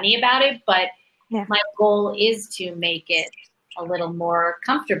little funny about it, but my goal is to make it a little more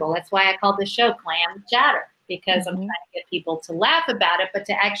comfortable. That's why I called the show Clam Chatter, because I'm trying to get people to laugh about it, but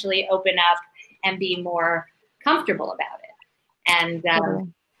to actually open up and be more comfortable about it.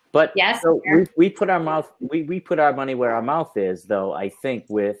 And but yes, so we put our money where our mouth is, though. I think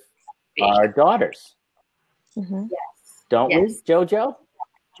with our daughters. Mm-hmm. Yes. Don't we, JoJo?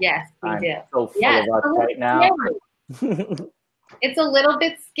 Yes, we do. So full of us right now. It's a little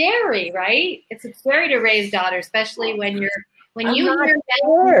bit scary, right? It's scary to raise daughters, especially when you hear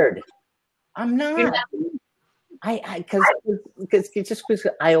scared. I'm not. Because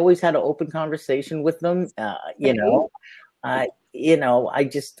I always had an open conversation with them. I don't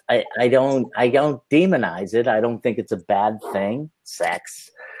demonize it. I don't think it's a bad thing, sex.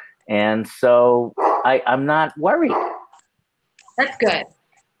 And so I'm not worried. That's good.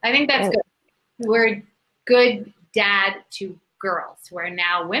 I think that's good. We're good dad to girls who are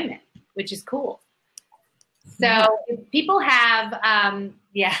now women, which is cool. So if people have,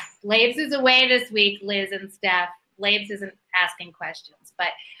 Labes is away this week, Liz and Steph. Labes isn't asking questions.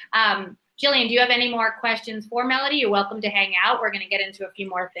 But Jillian, do you have any more questions for Melody? You're welcome to hang out. We're going to get into a few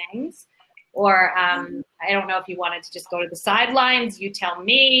more things. Or I don't know if you wanted to just go to the sidelines. You tell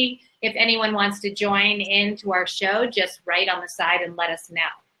me. If anyone wants to join into our show, just write on the side and let us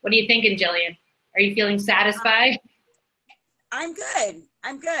know. What are you thinking, Jillian? Are you feeling satisfied? I'm good.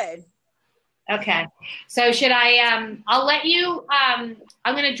 Okay. So should I, I'll let you, I'm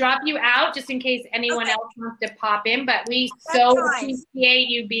going to drop you out just in case anyone else wants to pop in, but we appreciate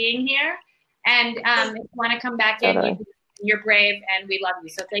you being here. And if you want to come back in, you're brave and we love you.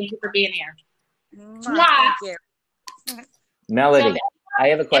 So thank you for being here. Thank you. Melody, I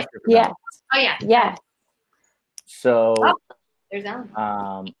have a question for you. Yes. Oh, yeah. Yes. So, there's Ellen.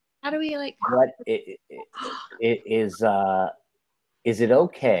 How do we what is it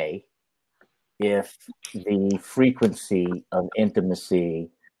okay if the frequency of intimacy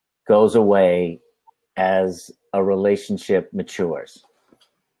goes away as a relationship matures?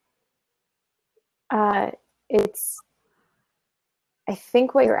 I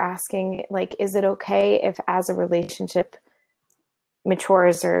think what you're asking, is it okay if as a relationship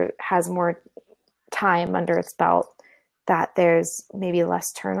matures or has more time under its belt, that there's maybe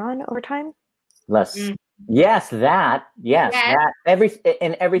less turn on over time? Less. Yes, that. Yes, that.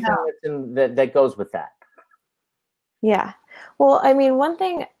 Everything that goes with that. Yeah. Well, I mean, one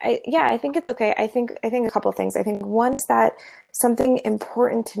thing, I think it's okay. I think a couple of things. I think one is that something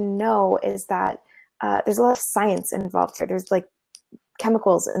important to know is that there's a lot of science involved here. There's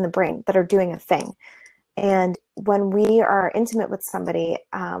chemicals in the brain that are doing a thing. And when we are intimate with somebody,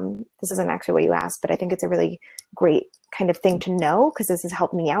 this isn't actually what you asked, but I think it's a really great kind of thing to know because this has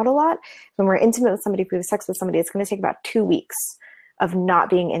helped me out a lot. When we're intimate with somebody, if we have sex with somebody, it's going to take about 2 weeks of not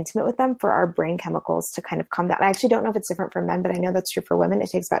being intimate with them for our brain chemicals to kind of calm down. I actually don't know if it's different for men, but I know that's true for women. It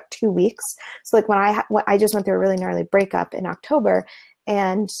takes about 2 weeks. So when I just went through a really gnarly breakup in October,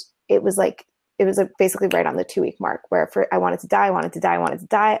 and it was basically right on the 2-week mark where I wanted to die.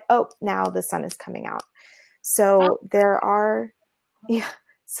 Oh, now the sun is coming out. So there are, hearing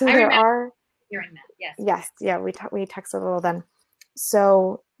that. Yes. Yeah. We texted a little then.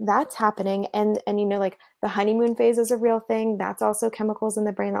 So that's happening. And the honeymoon phase is a real thing. That's also chemicals in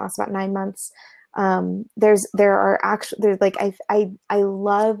the brain that lasts about 9 months. I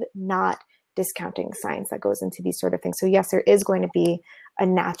love not discounting science that goes into these sort of things. So yes, there is going to be a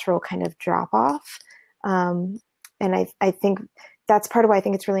natural kind of drop off. And I think that's part of why I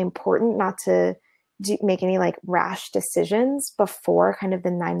think it's really important not to make any like rash decisions before kind of the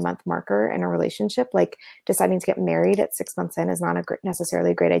 9-month marker in a relationship. Like deciding to get married at 6 months in is not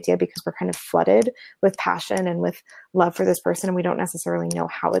necessarily a great idea, because we're kind of flooded with passion and with love for this person, and we don't necessarily know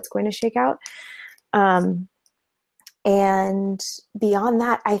how it's going to shake out. And beyond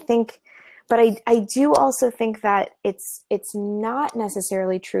that, I think, but I do also think that it's not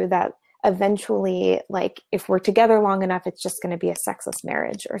necessarily true that eventually, like if we're together long enough, it's just going to be a sexless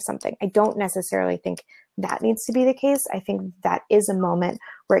marriage or something. I don't necessarily think that needs to be the case. I think that is a moment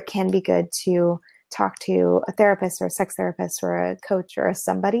where it can be good to talk to a therapist or a sex therapist or a coach or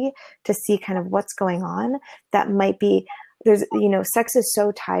somebody to see kind of what's going on. That might be, there's, sex is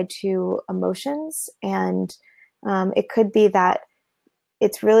so tied to emotions, and it could be that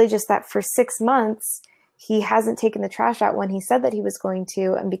it's really just that for 6 months, he hasn't taken the trash out when he said that he was going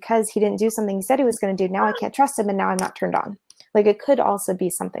to. And because he didn't do something he said he was going to do, now I can't trust him, and now I'm not turned on. Like it could also be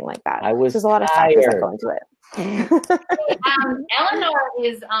something like that. There's a lot of factors that go into it. Eleanor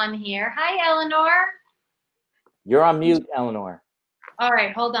is on here. Hi, Eleanor. You're on mute, Eleanor. All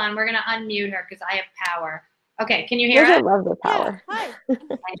right, hold on. We're going to unmute her because I have power. Okay, can you hear us? I love the power. Yeah, hi.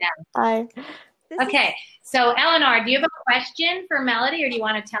 I know. Hi. Okay, so Eleanor, do you have a question for Melody, or do you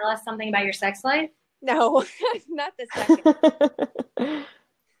want to tell us something about your sex life? No, not this second.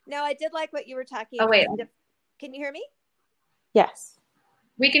 No, I did like what you were talking about. Wait. Can you hear me? Yes.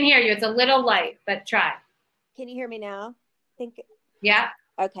 We can hear you. It's a little light, but try. Can you hear me now? Yeah.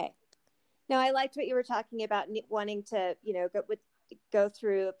 Okay. No, I liked what you were talking about, wanting to, go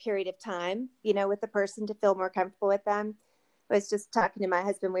through a period of time, with the person to feel more comfortable with them. I was just talking to my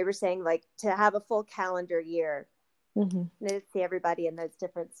husband. We were saying like to have a full calendar year, and to see everybody in those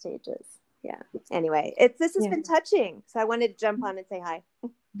different stages. Yeah. Anyway, this has been touching. So I wanted to jump on and say hi.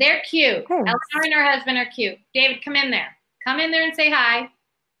 They're cute. Thanks. Eleanor and her husband are cute. David, come in there. Come in there and say hi.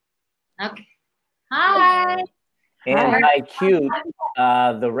 Okay. Hi. And by cute,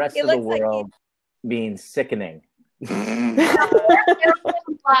 the rest of the looks world means sickening. They're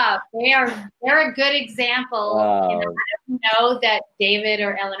a good example. I don't know that David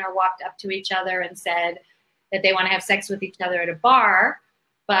or Eleanor walked up to each other and said that they want to have sex with each other at a bar,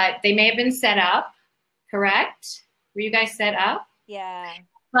 but they may have been set up, correct? Were you guys set up? Yeah.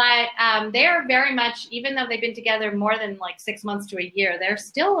 But they are very much, even though they've been together more than like 6 months to a year, they're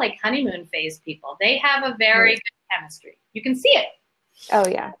still like honeymoon phase people. They have a very good chemistry. You can see it. Oh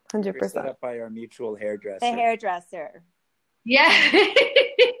yeah, 100%. We're set up by our mutual hairdresser. The hairdresser. Yeah.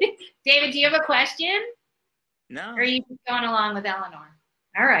 David, do you have a question? No. Or are you just going along with Eleanor?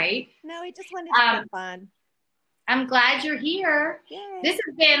 All right. No, we just wanted to have fun. I'm glad you're here. Yay. This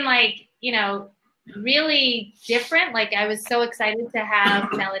has been like, really different. Like I was so excited to have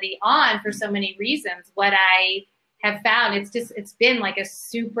Melody on for so many reasons. What I have found, it's been like a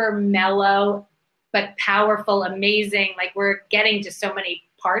super mellow but powerful, amazing, like we're getting to so many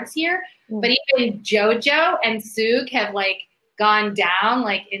parts here. But even JoJo and Soog have like gone down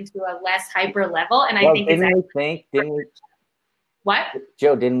like into a less hyper level. And I think didn't we what?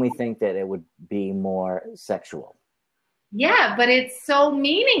 Joe, didn't we think that it would be more sexual? Yeah, but it's so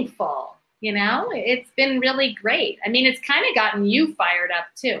meaningful. It's been really great. I mean, it's kind of gotten you fired up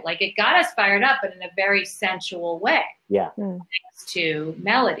too. Like it got us fired up, but in a very sensual way. Yeah. Thanks to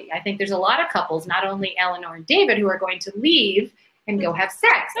Melody. I think there's a lot of couples, not only Eleanor and David, who are going to leave and go have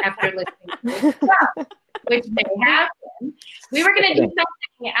sex after listening to this stuff, which may happen. We were going to do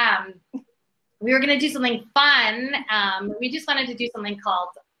something. We were going to do something fun. We just wanted to do something called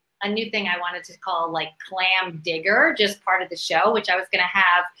a new thing I wanted to call like Clam Digger, just part of the show, which I was going to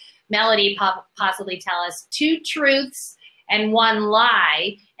have Melody possibly tell us 2 truths and 1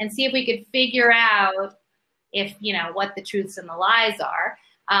 lie, and see if we could figure out if, what the truths and the lies are.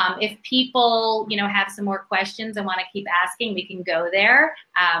 If people, have some more questions and want to keep asking, we can go there.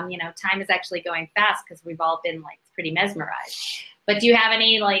 Time is actually going fast because we've all been like pretty mesmerized. But do you have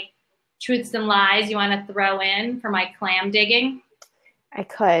any like truths and lies you want to throw in for my clam digging? I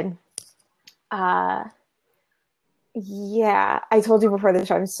could. Yeah, I told you before the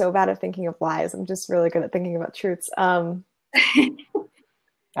show, I'm so bad at thinking of lies. I'm just really good at thinking about truths. I'm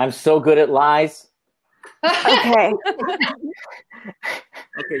so good at lies. Okay.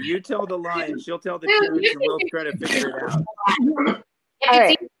 Okay, you tell the lie and she'll tell the truth, and we'll try to figure it out.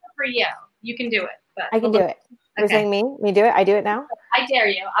 If it's easier for you, you can do it. But I can do it. You're saying me do it? I do it now? I dare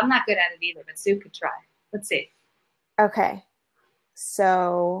you. I'm not good at it either, but Sue could try. Let's see. Okay.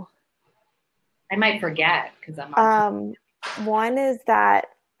 So I might forget because I'm on. One is that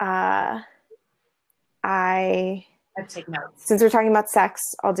I take notes. Since we're talking about sex,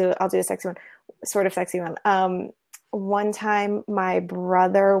 I'll do a sexy one, sort of sexy one. one time my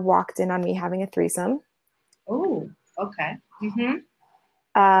brother walked in on me having a threesome. Oh, okay. Mm-hmm.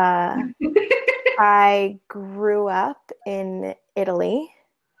 I grew up in Italy.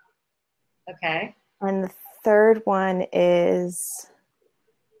 Okay. And the third one is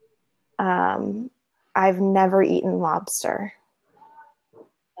I've never eaten lobster.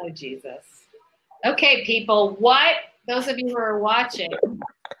 Oh, Jesus. Okay, people, what? Those of you who are watching.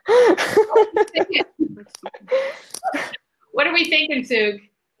 What are we thinking, Soog?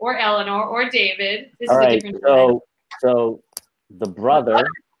 Or Eleanor or David? This All is right, a different so the brother,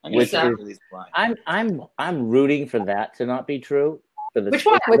 which I'm is, I'm rooting for that to not be true. For the Which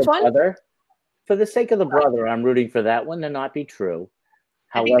sake one? of Which the one? brother, for the sake of the brother, I'm rooting for that one to not be true.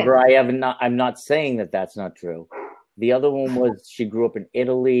 I think However, I'm not saying that that's not true. The other one was she grew up in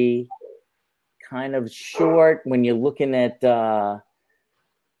Italy, kind of short when you're looking at, and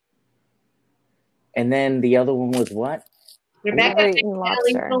then the other one was what? Rebecca Never thinks eaten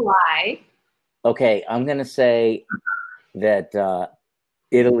Italy's lobster. a lie. Okay, I'm gonna say that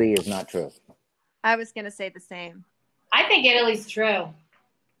Italy is not true. I was going to say the same. I think Italy's true.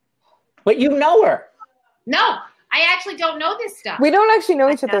 But you know her. No, I actually don't know this stuff. We don't actually know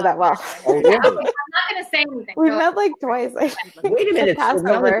each other that well. Oh, really? I'm not going to say anything. We So met like twice. Wait a minute. So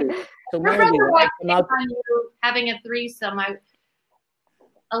Passover. Melody, your brother when I walked come in out, on you having a threesome.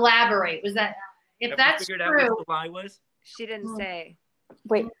 Elaborate. Was that, if that's figured out what true, the lie was? She didn't say.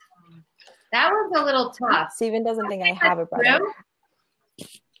 Wait, that was a little tough. Steven doesn't think I have a brother. True?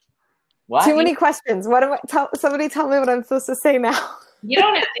 what? Too many questions. What am I? Somebody tell me what I'm supposed to say now. You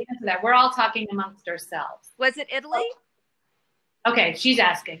don't have to answer that. We're all talking amongst ourselves. Was it Italy? Okay, she's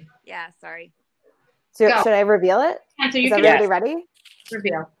asking. Yeah, sorry. So, Go. should I reveal it? And so Is you can everybody ready?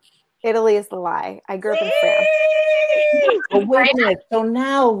 reveal. Italy is the lie. I grew up in France. Oh, wait a minute. So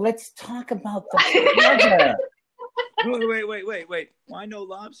now let's talk about the brother. Wait. Why no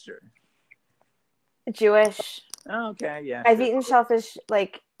lobster? Jewish. Oh, okay, yeah. I've eaten shellfish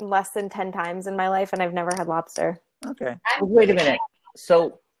like less than 10 times in my life, and I've never had lobster. Okay. Wait a minute.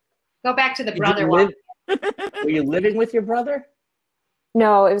 So Go back to the did brother you one. were you living with your brother?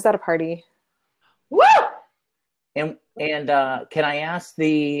 No, it was at a party. Woo! And can I ask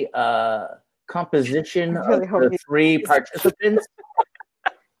the composition I really of hope the you- three participants?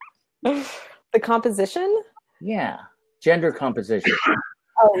 The composition? Yeah, gender composition.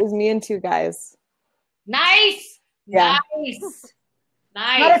 Oh, it was me and two guys. Nice. Yeah. Nice.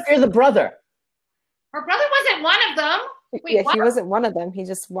 Not Nice. if you're the brother. Her brother wasn't one of them. Wait, Yeah, what? he wasn't one of them. He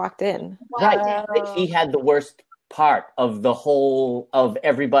just walked in. Right. He had the worst part of the whole of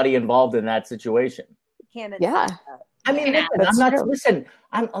everybody involved in that situation. Can't Yeah. I mean, listen, That's I'm not. true. Listen,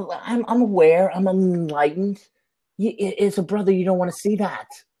 I'm aware. I'm enlightened. As a brother, you don't want to see that.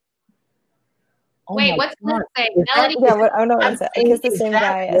 Oh Wait, my what's God. this say? Is Melody. Yeah, what, oh no, I'm it's I saying, kissed the is same that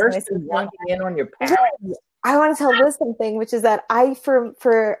guy as worse my than sister. walking in on your parents? I want to tell Liz something, which is that I, for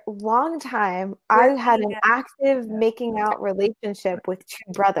a long time, I had an active making out relationship with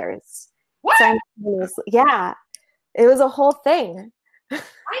two brothers. What? Simultaneously. Yeah, it was a whole thing.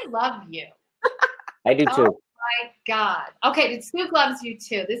 I love you. I do too. Oh my God. Okay, Soog loves you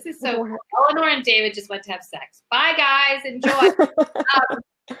too. This is so cool. Eleanor and David just went to have sex. Bye, guys. Enjoy.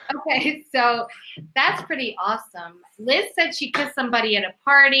 Okay, so that's pretty awesome. Liz said she kissed somebody at a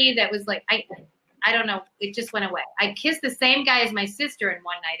party that was like, I don't know. It just went away. I kissed the same guy as my sister in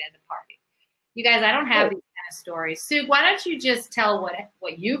one night at a party. You guys, I don't have these kind of stories. Soog, why don't you just tell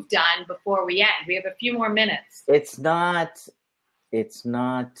what you've done before we end? We have a few more minutes. It's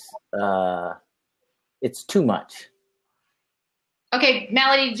too much. Okay,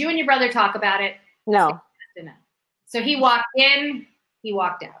 Melody, did you and your brother talk about it? No. So he walked in, he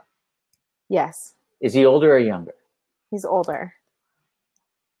walked out. Yes. Is he older or younger? He's older.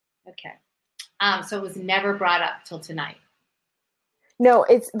 Okay. So it was never brought up till tonight. No,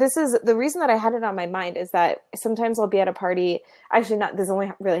 this is the reason that I had it on my mind is that sometimes I'll be at a party. Actually, this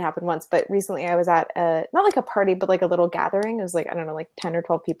only really happened once, but recently I was at not like a party, but like a little gathering. It was like, I don't know, like 10 or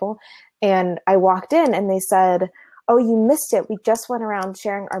 12 people. And I walked in and they said, "Oh, you missed it. We just went around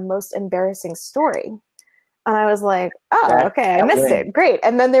sharing our most embarrassing story." And I was like, "Oh, okay, I missed it. Great."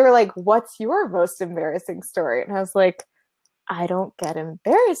 And then they were like, "What's your most embarrassing story?" And I was like, "I don't get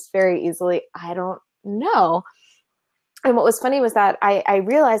embarrassed very easily. I don't know." And what was funny was that I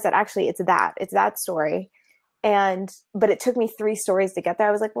realized that actually it's that story. But it took me 3 stories to get there.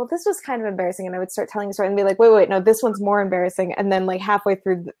 I was like, well, this was kind of embarrassing. And I would start telling a story and be like, wait, no, this one's more embarrassing. And then like halfway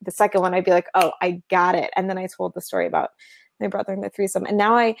through the second one, I'd be like, oh, I got it. And then I told the story about my brother and the threesome. And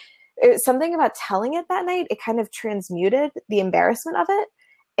now it was something about telling it that night. It kind of transmuted the embarrassment of it.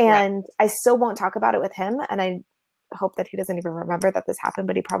 And I still won't talk about it with him. And hope that he doesn't even remember that this happened,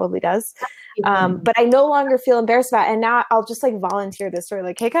 but he probably does. But I no longer feel embarrassed about it. And now I'll just like volunteer this story.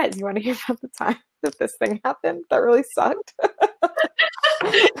 Like, hey guys, you want to hear about the time that this thing happened? That really sucked.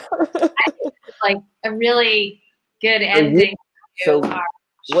 Like a really good ending to our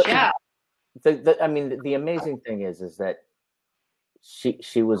show. I mean, the amazing thing is that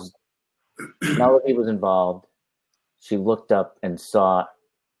she was, Melody was involved. She looked up and saw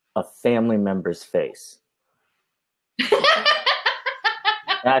a family member's face.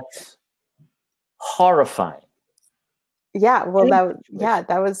 That's horrifying. Yeah, well,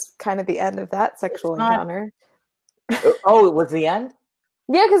 that was kind of the end of that sexual encounter. Oh, it was the end?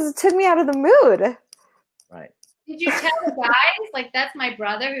 Yeah, because it took me out of the mood. Right. Did you tell the guys? Like, that's my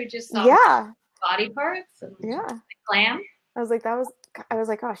brother who just saw body parts and clam? I was like, oh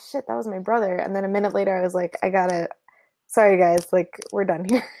shit, that was my brother. And then a minute later, I was like, sorry guys, like, we're done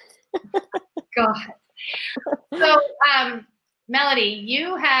here. God. So, Melody,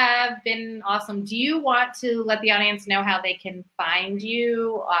 you have been awesome. Do you want to let the audience know how they can find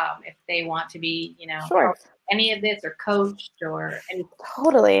you if they want to be, sure, any of this or coached or anything?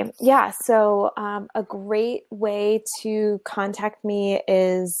 Totally. Yeah. So a great way to contact me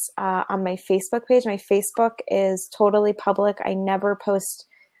is on my Facebook page. My Facebook is totally public. I never post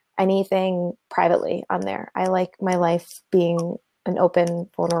anything privately on there. I like my life being an open,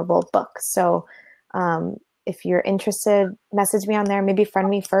 vulnerable book. So if you're interested, message me on there. Maybe friend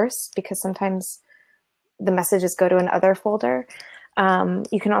me first, because sometimes the messages go to an other folder.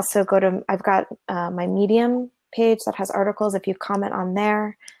 You can also I've got my Medium page that has articles. If you comment on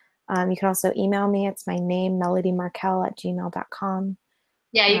there, you can also email me. It's my name, melodymarkel@gmail.com.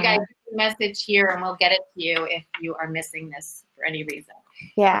 Yeah, you guys can message here and we'll get it to you if you are missing this for any reason.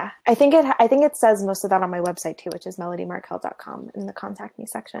 Yeah, I think it says most of that on my website too, which is melodymarkel.com in the contact me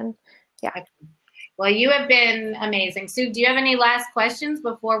section. Yeah. Well, you have been amazing. Sue, do you have any last questions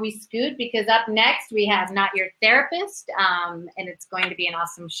before we scoot? Because up next we have Not Your Therapist, and it's going to be an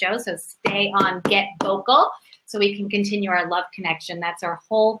awesome show. So stay on Get Vocal so we can continue our love connection. That's our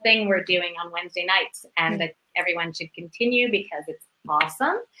whole thing we're doing on Wednesday nights, and that everyone should continue because it's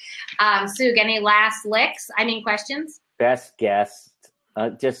awesome. Sue, any last questions? Best guest,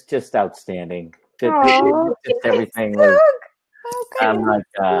 just outstanding. Just everything. I'm like.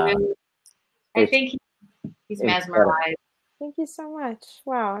 I think he's mesmerized. Thank you so much.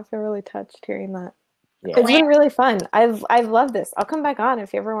 Wow, I feel really touched hearing that. Yeah. It's been really fun. I've loved this. I'll come back on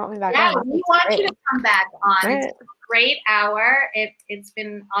if you ever want me back on. Yeah, we want you to come back on. Right. It's a great hour. It's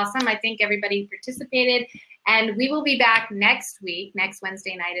been awesome. I think everybody participated. And we will be back next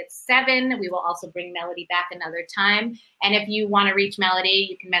Wednesday night at 7. We will also bring Melody back another time. And if you want to reach Melody,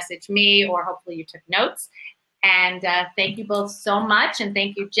 you can message me, or hopefully you took notes. And thank you both so much. And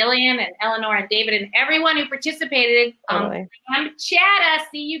thank you, Jillian and Eleanor and David and everyone who participated on Chatta.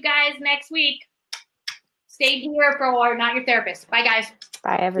 See you guys next week. Stay here for Not Your Therapist. Bye, guys.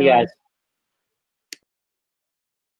 Bye, everyone.